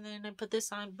started, and then I put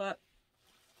this on. But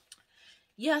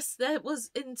yes, that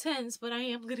was intense, but I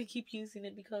am gonna keep using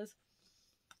it because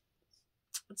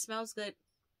it smells good.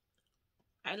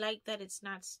 I like that it's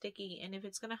not sticky, and if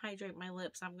it's gonna hydrate my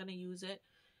lips, I'm gonna use it.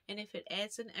 And if it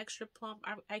adds an extra plump,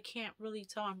 I can't really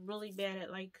tell. I'm really bad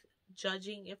at like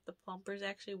judging if the plumpers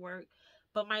actually work.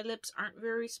 But my lips aren't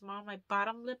very small. My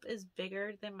bottom lip is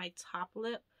bigger than my top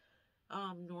lip.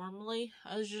 Normally,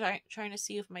 I was trying to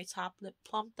see if my top lip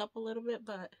plumped up a little bit,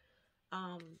 but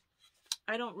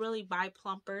I don't really buy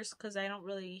plumpers because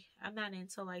I'm not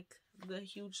into like the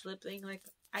huge lip thing. Like,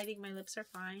 I think my lips are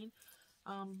fine.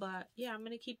 But yeah, I'm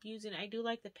gonna keep using it. I do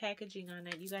like the packaging on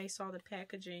it. You guys saw the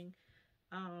packaging.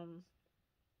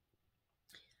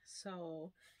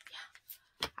 So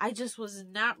yeah, I just was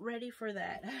not ready for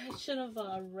that. I should have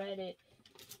read it.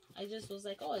 I just was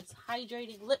like, oh, it's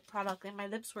hydrating lip product, and my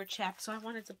lips were chapped, so I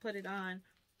wanted to put it on.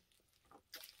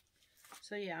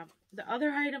 So yeah, the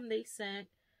other item they sent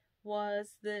was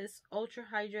this ultra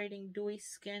hydrating dewy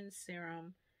skin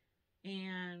serum,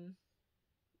 and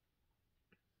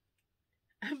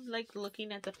I'm like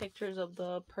looking at the pictures of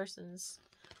the person's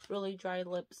really dry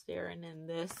lips there, and then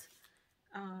this.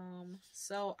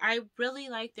 So I really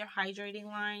like their hydrating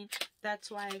line. That's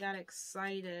why I got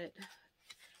excited.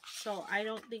 So I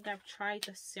don't think I've tried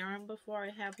the serum before.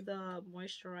 I have the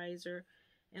moisturizer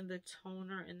and the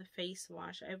toner and the face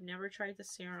wash. I've never tried the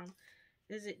serum.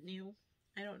 Is it new?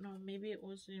 I don't know. Maybe it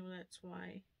was new. That's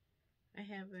why I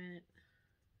haven't.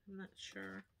 I'm not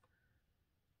sure.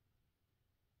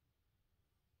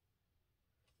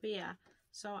 But yeah.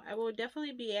 So I will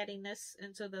definitely be adding this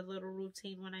into the little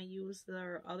routine when I use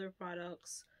their other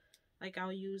products. Like,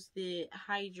 I'll use the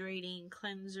hydrating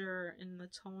cleanser and the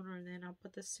toner, and then I'll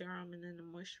put the serum and then the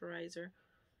moisturizer.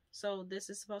 So this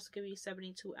is supposed to give you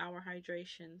 72-hour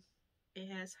hydration.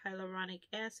 It has hyaluronic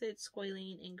acid,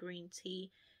 squalene, and green tea.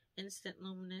 Instant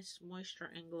luminous moisture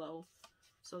and glow.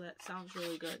 So that sounds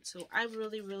really good. So I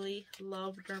really, really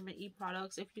love Derma E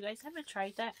products. If you guys haven't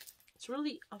tried that, it's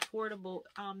really affordable.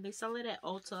 They sell it at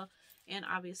Ulta and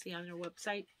obviously on their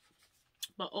website.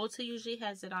 But Ulta usually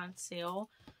has it on sale.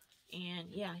 And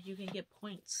yeah, you can get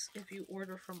points if you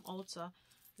order from Ulta.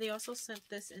 They also sent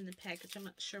this in the package. I'm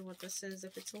not sure what this is,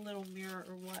 if it's a little mirror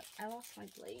or what. I lost my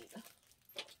blade.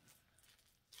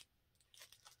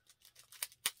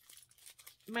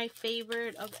 My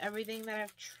favorite of everything that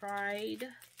I've tried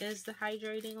is the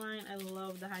hydrating line. I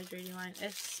love the hydrating line,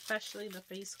 especially the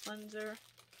face cleanser.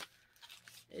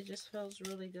 It just feels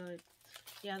really good.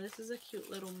 Yeah, this is a cute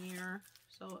little mirror.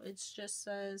 So it just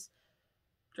says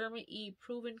Derma E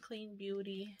Proven Clean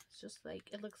Beauty. It's just like,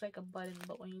 it looks like a button,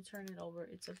 but when you turn it over,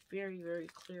 it's a very, very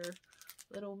clear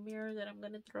little mirror that I'm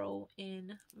going to throw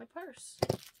in my purse.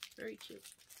 Very cute.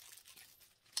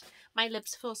 My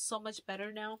lips feel so much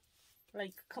better now.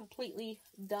 Like, completely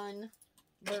done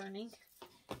burning.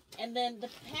 And then the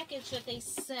package that they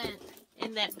sent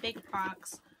in that big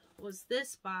box was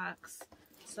this box.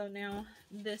 So now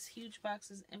this huge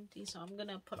box is empty, so I'm going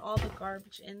to put all the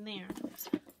garbage in there.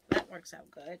 That works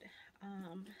out good.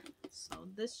 So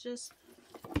this just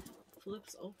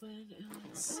flips open, and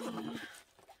let's see.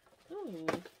 Ooh,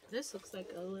 this looks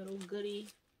like a little goodie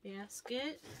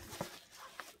basket.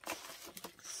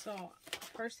 So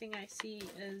first thing I see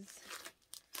is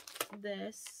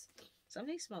this.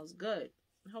 Something smells good.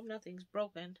 I hope nothing's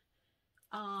broken.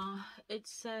 It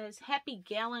says Happy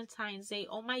Galentine's Day.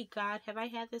 Oh my god, have I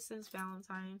had this since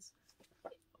Valentine's?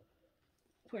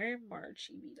 We're in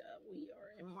March, Evita. We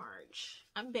are in March.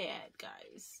 I'm bad,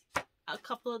 guys. A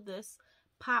couple of this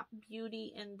Pop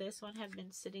Beauty and this one have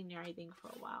been sitting there, I think, for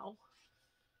a while.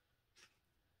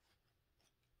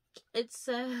 It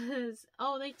says,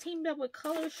 oh, they teamed up with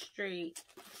Color Street.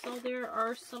 So there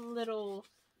are some little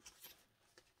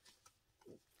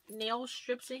nail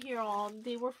strips in here. Oh,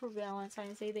 they were for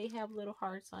Valentine's Day. They have little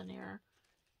hearts on there.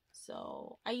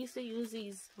 So I used to use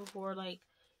these before, like,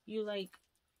 you like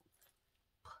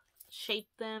shape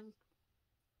them.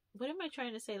 What am I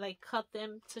trying to say? Like, cut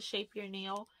them to shape your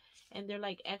nail, and they're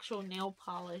like actual nail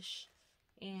polish,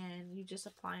 and you just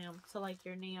apply them to like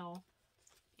your nail.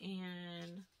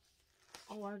 And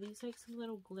oh, are these like some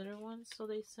little glitter ones? So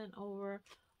they sent over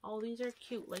Oh, these are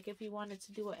cute. Like if you wanted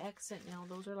to do an accent nail,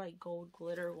 those are like gold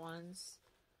glitter ones.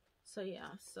 So yeah,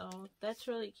 so that's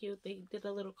really cute. They did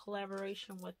a little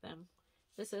collaboration with them.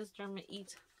 This is Derma E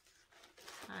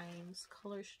times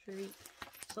Color Street.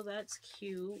 So that's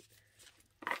cute.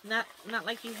 Not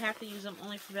like you have to use them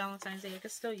only for Valentine's Day. I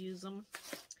could still use them.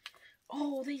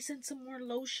 Oh, they sent some more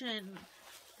lotion.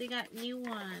 They got new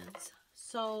ones.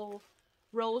 So,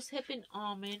 Rose Hip and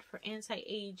Almond for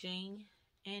anti-aging.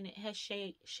 And it has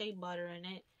shea butter in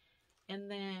it. And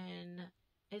then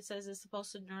it says it's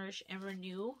supposed to nourish and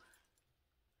renew.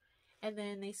 And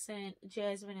then they sent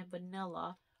Jasmine and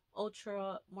Vanilla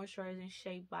Ultra Moisturizing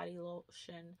Shea Body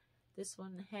Lotion. This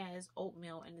one has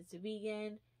oatmeal and it's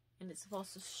vegan. And it's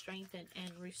supposed to strengthen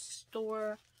and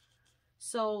restore.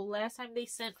 So last time they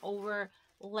sent over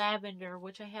lavender,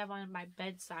 which I have on my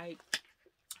bedside.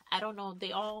 I don't know.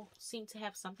 They all seem to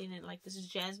have something in, like, this is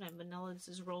jasmine vanilla. This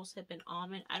is rose hip and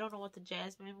almond. I don't know what the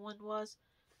jasmine one was.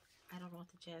 I don't know what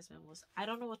the jasmine was. I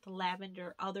don't know what the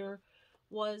lavender other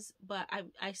was, but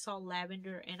I saw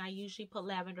lavender, and I usually put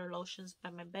lavender lotions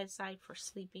by my bedside for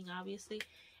sleeping, obviously.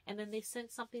 And then they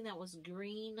sent something that was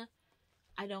green.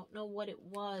 I don't know what it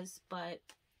was, but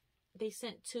they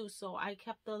sent two, so I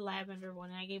kept the lavender one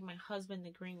and I gave my husband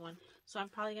the green one. So I'm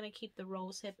probably going to keep the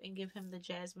rose hip and give him the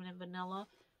jasmine and vanilla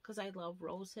because I love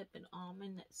rose hip and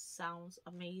almond. That sounds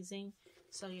amazing.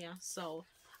 So yeah, so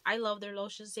I love their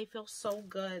lotions. They feel so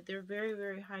good. They're very,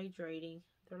 very hydrating.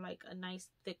 They're like a nice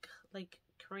thick like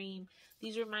cream.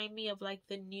 These remind me of like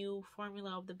the new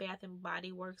formula of the Bath and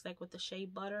Body Works, like with the shea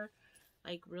butter.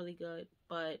 Like really good.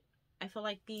 But I feel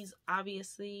like these,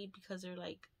 obviously, because they're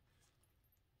like,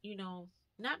 you know,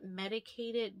 not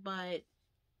medicated, but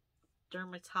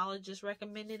dermatologist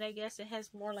recommended, I guess. It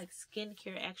has more like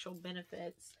skincare actual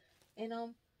benefits in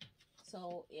them.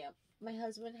 So, yeah. My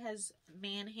husband has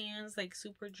man hands, like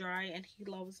super dry, and he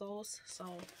loves those.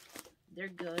 So, they're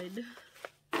good.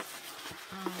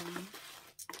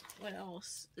 What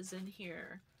else is in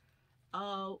here?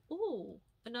 Ooh,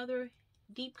 another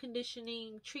deep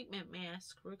conditioning treatment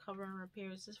mask. Recover and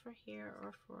repair. Is this for hair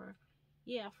or for...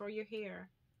 Yeah, for your hair.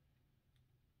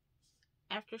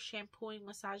 After shampooing,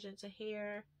 massage into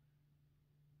hair.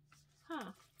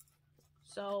 Huh.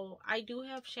 So, I do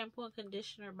have shampoo and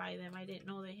conditioner by them. I didn't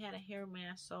know they had a hair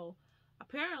mask. So,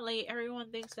 apparently,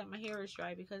 everyone thinks that my hair is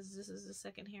dry because this is the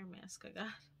second hair mask I got.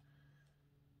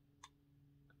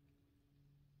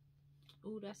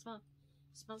 Ooh, that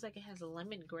smells like it has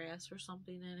lemongrass or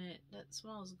something in it. That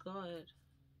smells good.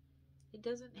 It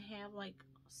doesn't have, like,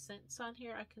 scents on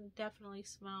here. I can definitely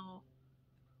smell,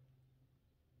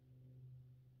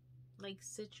 like,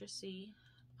 citrusy.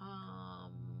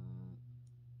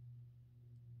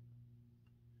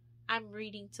 I'm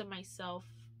reading to myself.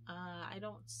 I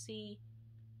don't see...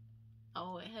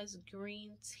 Oh, it has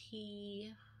green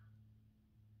tea,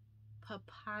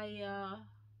 papaya,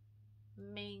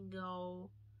 mango,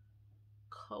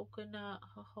 coconut,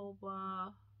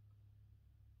 jojoba.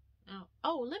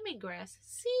 Oh, lemongrass.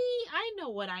 See, I know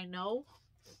what I know.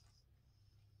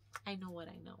 I know what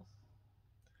I know.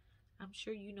 I'm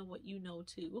sure you know what you know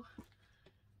too.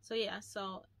 So yeah,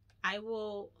 so I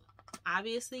will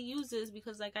obviously use this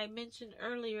because, like I mentioned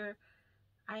earlier,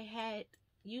 I had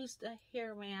used a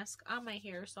hair mask on my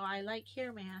hair, so I like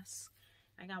hair masks.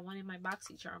 I got one in my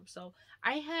BoxyCharm. So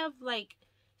I have, like,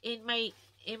 in my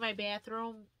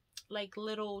bathroom, like,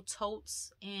 little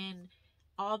totes, and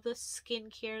all the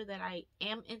skincare that I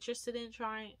am interested in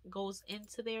trying goes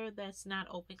into there that's not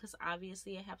open, because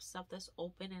obviously I have stuff that's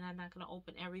open and I'm not going to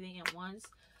open everything at once.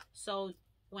 So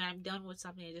when I'm done with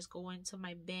something, I just go into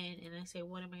my bin and I say,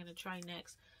 what am I going to try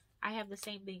next? I have the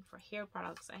same thing for hair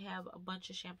products. I have a bunch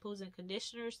of shampoos and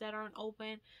conditioners that aren't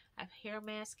open. I have hair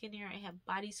masks in here. I have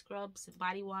body scrubs and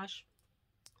body wash.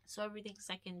 So everything's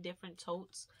like in different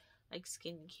totes, like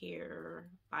skincare,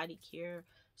 body care.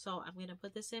 So I'm going to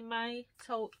put this in my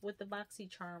tote with the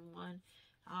BoxyCharm one.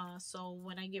 So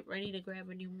when I get ready to grab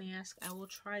a new mask, I will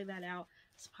try that out.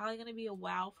 It's probably going to be a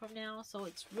while from now. So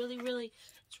it's really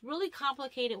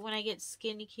complicated when I get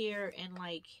skincare and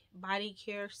like body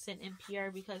care sent in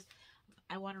PR, because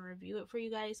I want to review it for you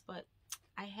guys, but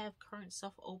I have current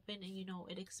stuff open and you know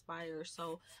it expires.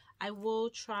 So I will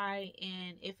try,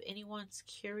 and if anyone's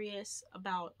curious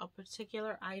about a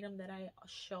particular item that I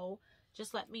show,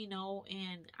 just let me know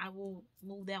and I will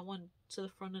move that one to the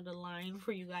front of the line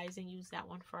for you guys and use that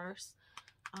one first.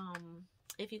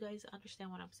 If you guys understand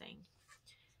what I'm saying.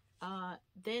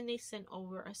 Then they sent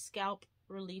over a scalp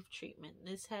relief treatment.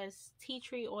 This has tea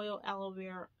tree oil, aloe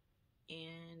vera,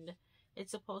 and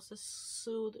it's supposed to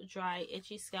soothe dry,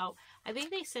 itchy scalp. I think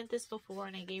they sent this before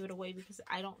and I gave it away because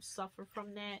I don't suffer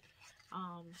from that.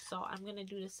 So I'm gonna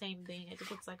do the same thing. I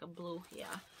think it's like a blue.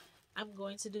 Yeah, I'm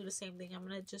going to do the same thing. I'm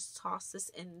gonna just toss this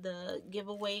in the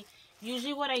giveaway.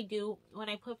 Usually what I do when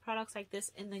I put products like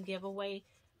this in the giveaway,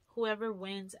 whoever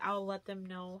wins, I'll let them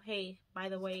know, hey, by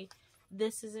the way,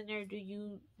 this is in there. Do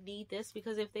you need this?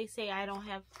 Because if they say I don't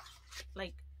have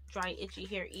like dry itchy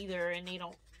hair either and they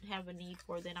don't have a need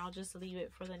for it, then I'll just leave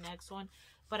it for the next one.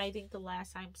 But I think the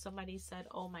last time somebody said,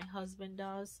 oh, my husband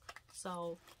does.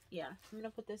 So yeah, I'm gonna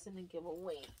put this in the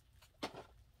giveaway.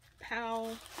 Pow.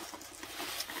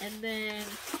 And then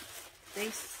they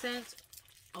sent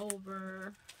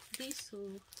over these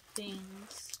two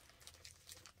things.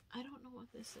 I don't know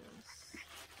what this is.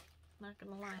 Not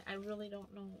gonna lie, I really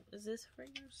don't know. Is this for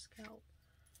your scalp?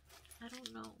 I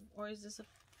don't know. Or is this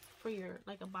for your,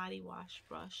 like, a body wash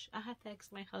brush? I have to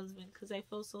ask my husband because I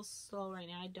feel so slow right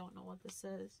now. I don't know what this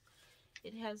is.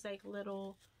 It has like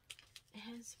little, it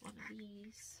has one of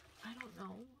these. I don't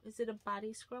know. Is it a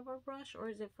body scrubber brush or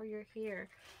is it for your hair?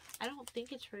 I don't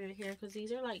think it's for your hair because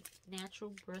these are like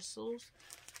natural bristles.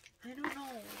 I don't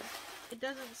know. It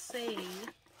doesn't say.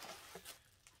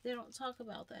 They don't talk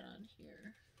about that on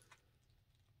here.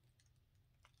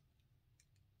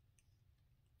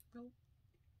 Nope.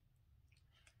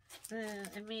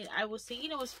 I mean, I was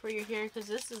thinking it was for your hair because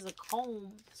this is a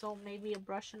comb. So maybe a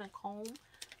brush and a comb.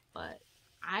 But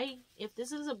if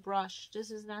this is a brush,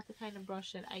 this is not the kind of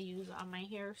brush that I use on my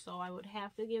hair. So I would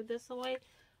have to give this away.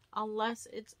 Unless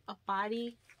it's a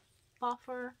body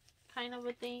buffer kind of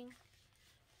a thing.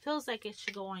 Feels like it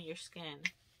should go on your skin.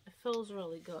 It feels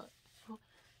really good.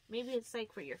 Maybe it's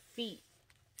like for your feet.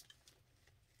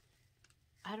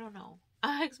 I don't know.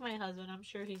 I'll ask my husband. I'm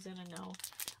sure he's gonna know.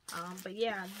 But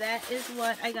yeah, that is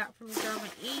what I got from Derma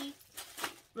E.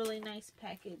 Really nice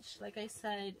package. Like I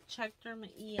said, check Derma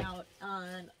E out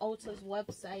on Ulta's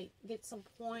website. Get some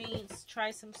points.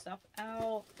 Try some stuff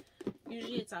out.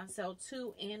 Usually it's on sale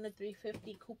too, and the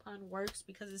 $3.50 coupon works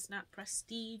because it's not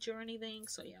prestige or anything.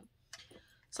 So yeah.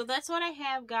 So that's what I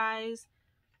have, guys.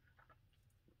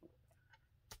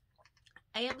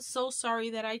 I am so sorry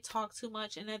that I talk too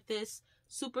much and that this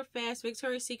super fast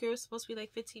Victoria's Secret was supposed to be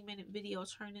like 15-minute video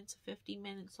turned into 50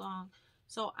 minutes long.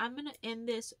 So I'm going to end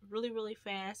this really, really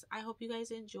fast. I hope you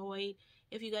guys enjoyed.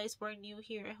 If you guys were new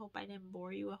here, I hope I didn't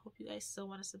bore you. I hope you guys still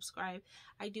want to subscribe.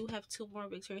 I do have 2 more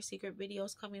Victoria's Secret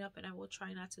videos coming up and I will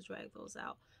try not to drag those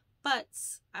out. But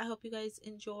I hope you guys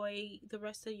enjoy the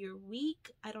rest of your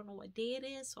week. I don't know what day it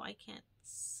is, so I can't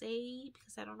say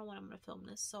because I don't know when I'm going to film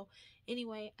this. So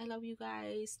anyway, I love you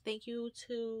guys. Thank you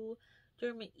to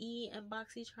Derma E and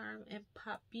BoxyCharm and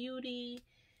Pop Beauty.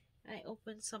 I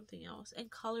opened something else. And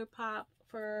ColourPop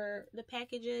for the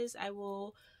packages. I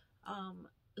will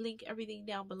link everything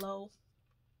down below.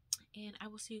 And I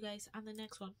will see you guys on the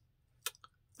next one.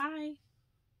 Bye.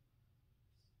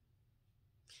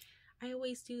 I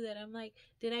always do that. I'm like,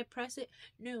 did I press it?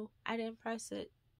 No, I didn't press it.